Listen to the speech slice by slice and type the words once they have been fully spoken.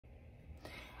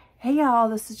Hey y'all,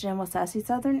 this is Jen with Sassy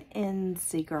Southern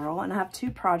NC Girl, and I have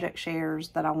two project shares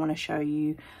that I want to show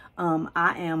you.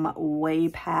 I am way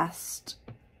past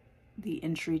the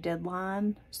entry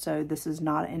deadline, so this is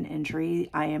not an entry.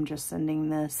 I am just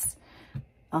sending this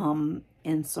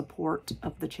in support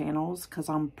of the channels because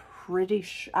I'm pretty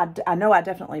sure, I know I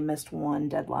definitely missed one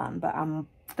deadline, but I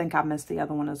think I missed the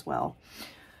other one as well.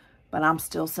 But I'm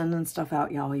still sending stuff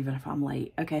out, y'all, even if I'm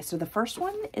late. Okay, so the first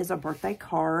one is a birthday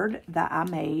card that I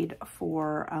made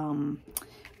for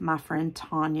my friend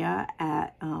Tanya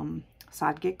at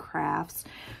Side Gig Crafts.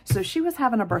 So she was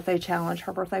having a birthday challenge.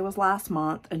 Her birthday was last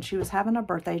month, and she was having a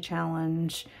birthday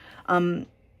challenge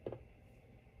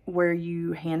where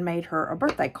you handmade her a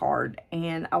birthday card.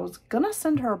 And I was gonna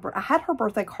send her, I had her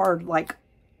birthday card like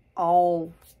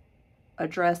all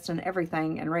addressed and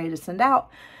everything and ready to send out.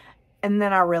 And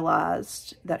then I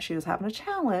realized that she was having a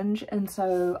challenge, and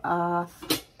so I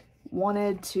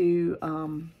wanted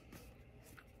to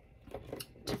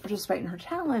participate in her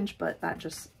challenge, but that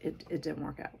just, it didn't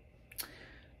work out.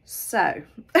 So,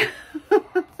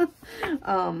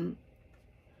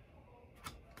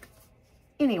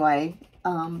 anyway,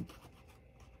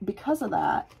 because of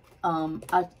that,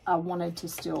 I wanted to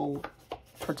still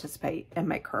participate and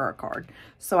make her a card.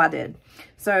 So I did.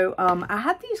 So, I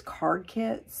had these card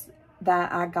kits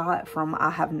that I got from I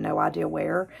have no idea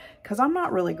where, because I'm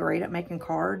not really great at making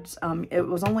cards. It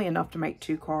was only enough to make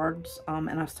 2 cards,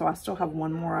 and so I still have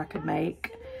one more I could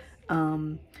make,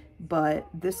 but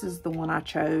this is the one I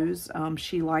chose.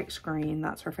 She likes green,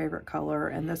 that's her favorite color,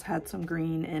 and this had some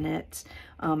green in it,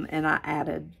 and I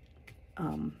added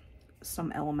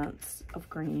some elements of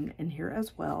green in here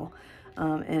as well,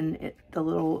 and the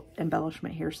little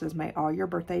embellishment here says, "May all your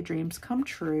birthday dreams come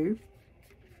true."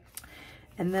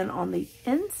 And then on the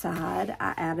inside,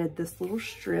 I added this little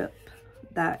strip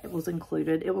that was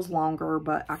included. It was longer,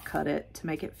 but I cut it to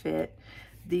make it fit.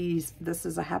 This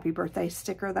is a happy birthday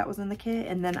sticker that was in the kit.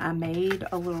 And then I made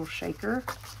a little shaker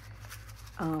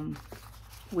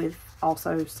with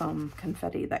also some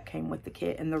confetti that came with the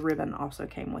kit. And the ribbon also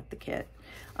came with the kit.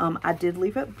 I did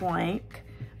leave it blank.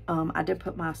 I did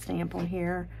put my stamp on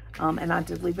here. And I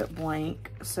did leave it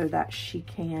blank so that she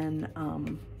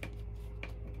can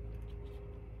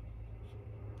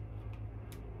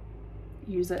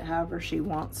use it however she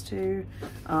wants to,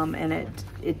 and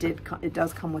it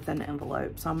does come with an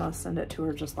envelope, so I'm gonna send it to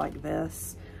her just like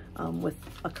this, with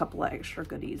a couple of extra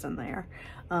goodies in there.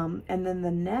 And then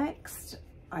the next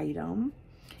item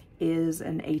is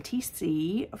an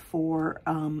ATC for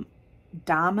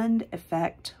diamond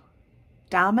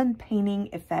painting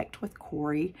effect with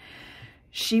Corey.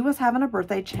 She was having a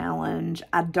birthday challenge.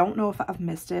 I don't know if I've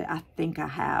missed it. I think I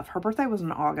have. Her birthday was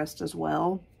in August as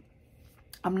well.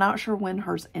 I'm not sure when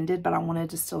hers ended, but I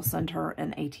wanted to still send her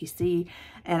an ATC.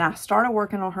 And I started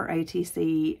working on her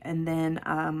ATC, and then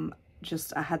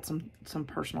I had some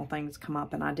personal things come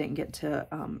up, and I didn't get to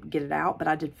get it out, but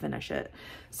I did finish it.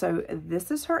 So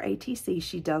this is her ATC.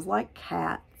 She does like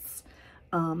cats.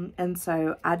 And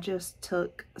so I just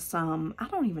took some, I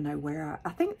don't even know where, I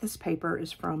think this paper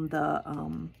is from the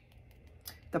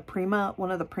Prima, one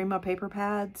of the Prima paper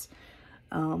pads,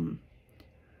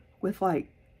 with like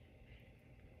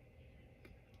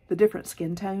the different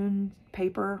skin tone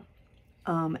paper.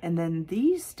 And then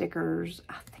these stickers,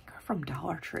 I think are from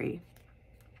Dollar Tree,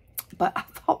 but I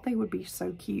thought they would be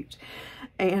so cute.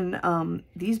 And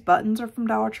these buttons are from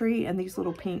Dollar Tree, and these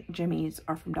little pink jimmies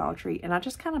are from Dollar Tree. And I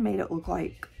just kind of made it look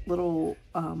like little,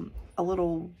 a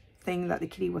little thing that the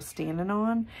kitty was standing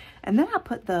on. And then I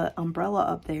put the umbrella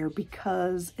up there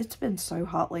because it's been so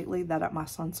hot lately that at my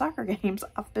son's soccer games,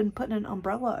 I've been putting an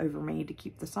umbrella over me to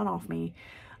keep the sun off me.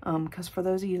 Because for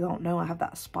those of you who don't know, I have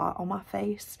that spot on my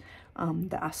face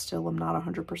that I still am not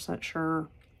 100% sure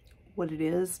what it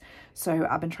is. So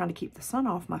I've been trying to keep the sun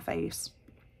off my face.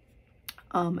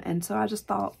 And so I just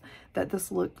thought that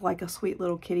this looked like a sweet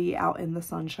little kitty out in the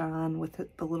sunshine with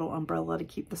the little umbrella to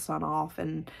keep the sun off.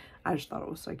 And I just thought it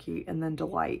was so cute. And then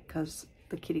Delight, because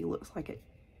the kitty looks like it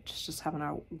just having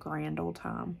a grand old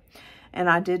time. And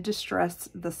I did distress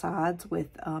the sides with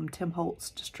Tim Holtz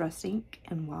Distress Ink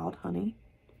and Wild Honey.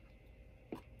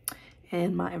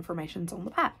 And my information's on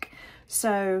the back.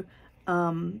 So,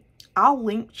 I'll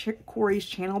link Corey's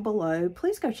channel below.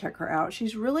 Please go check her out.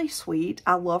 She's really sweet.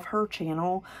 I love her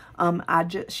channel. I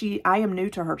am new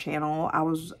to her channel. I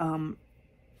was,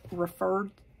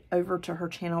 referred over to her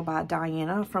channel by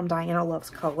Diana from Diana Loves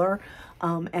Color.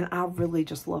 And I really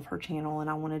just love her channel, and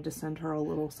I wanted to send her a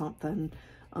little something.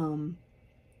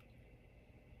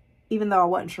 Even though I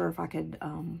wasn't sure if I could,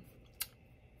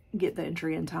 get the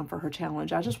entry in time for her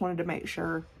challenge. I just wanted to make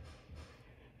sure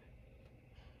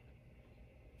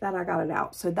that I got it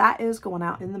out. So that is going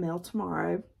out in the mail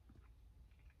tomorrow.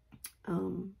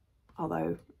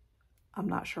 Although I'm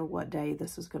not sure what day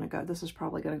this is going to go. This is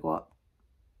probably going to go up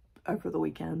over the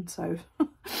weekend, so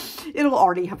it'll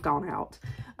already have gone out.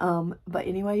 But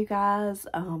anyway, you guys,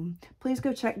 please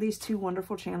go check these two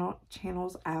wonderful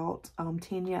channels out.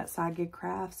 Tanya at Side Gig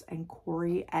Crafts and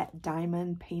Corey at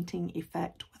Diamond Painting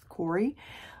Effect with Corey.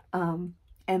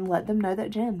 And let them know that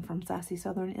Jen from Sassy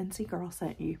Southern NC Girl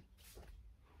sent you.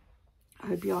 I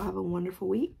hope you all have a wonderful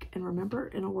week. And remember,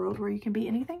 in a world where you can be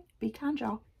anything, be kind,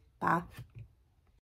 y'all. Bye.